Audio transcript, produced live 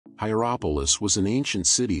Hierapolis was an ancient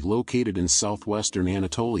city located in southwestern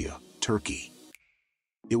Anatolia, Turkey.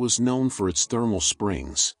 It was known for its thermal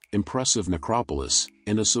springs, impressive necropolis,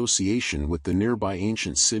 and association with the nearby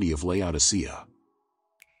ancient city of Laodicea.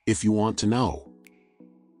 If you want to know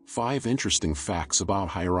 5 interesting facts about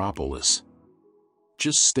Hierapolis,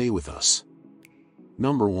 just stay with us.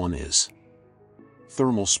 Number 1 is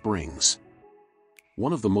thermal springs.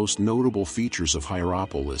 One of the most notable features of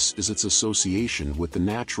Hierapolis is its association with the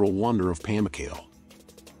natural wonder of Palmacale.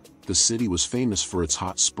 The city was famous for its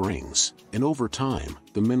hot springs, and over time,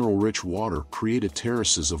 the mineral-rich water created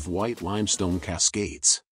terraces of white limestone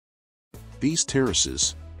cascades. These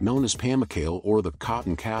terraces, known as Palmacale or the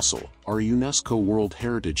Cotton Castle, are a UNESCO World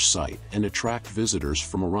Heritage Site and attract visitors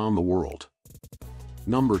from around the world.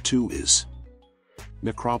 Number 2 is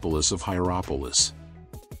Necropolis of Hierapolis.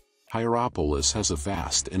 Hierapolis has a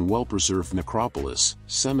vast and well-preserved necropolis,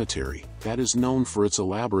 cemetery, that is known for its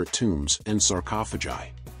elaborate tombs and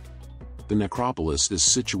sarcophagi. The necropolis is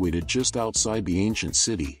situated just outside the ancient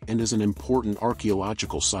city and is an important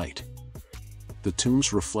archaeological site. The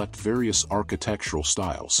tombs reflect various architectural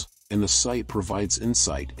styles, and the site provides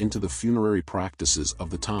insight into the funerary practices of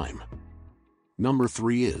the time. Number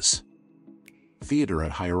 3 is Theater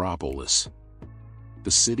at Hierapolis. The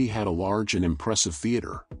city had a large and impressive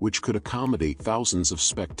theater, which could accommodate thousands of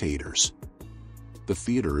spectators. The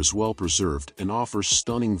theater is well preserved and offers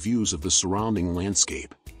stunning views of the surrounding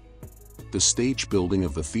landscape. The stage building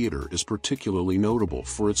of the theater is particularly notable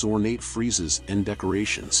for its ornate friezes and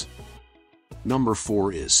decorations. Number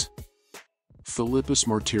 4 is Philippus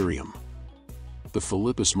Martyrium. The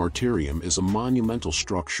Philippus Martyrium is a monumental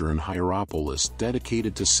structure in Hierapolis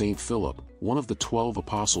dedicated to Saint Philip, one of the 12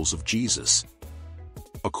 apostles of Jesus.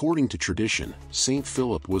 According to tradition, Saint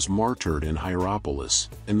Philip was martyred in Hierapolis,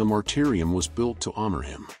 and the martyrium was built to honor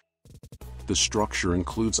him. The structure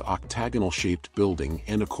includes an octagonal-shaped building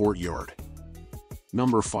and a courtyard.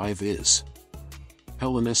 Number 5 is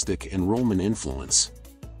Hellenistic and Roman influence.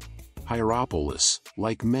 Hierapolis,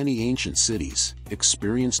 like many ancient cities,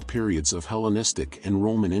 experienced periods of Hellenistic and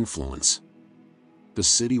Roman influence. The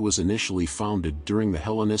city was initially founded during the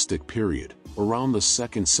Hellenistic period, around the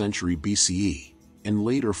 2nd century BCE, and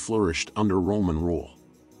later flourished under Roman rule.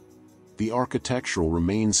 The architectural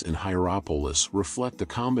remains in Hierapolis reflect a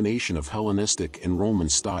combination of Hellenistic and Roman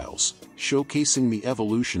styles, showcasing the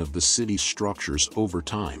evolution of the city's structures over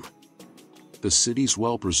time. The city's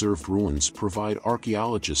well-preserved ruins provide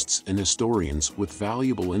archaeologists and historians with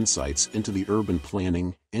valuable insights into the urban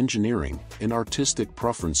planning, engineering, and artistic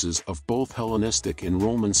preferences of both Hellenistic and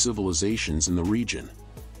Roman civilizations in the region.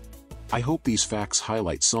 I hope these facts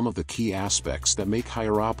highlight some of the key aspects that make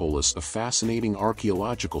Hierapolis a fascinating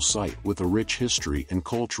archaeological site with a rich history and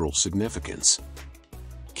cultural significance.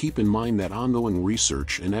 Keep in mind that ongoing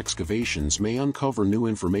research and excavations may uncover new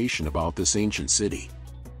information about this ancient city.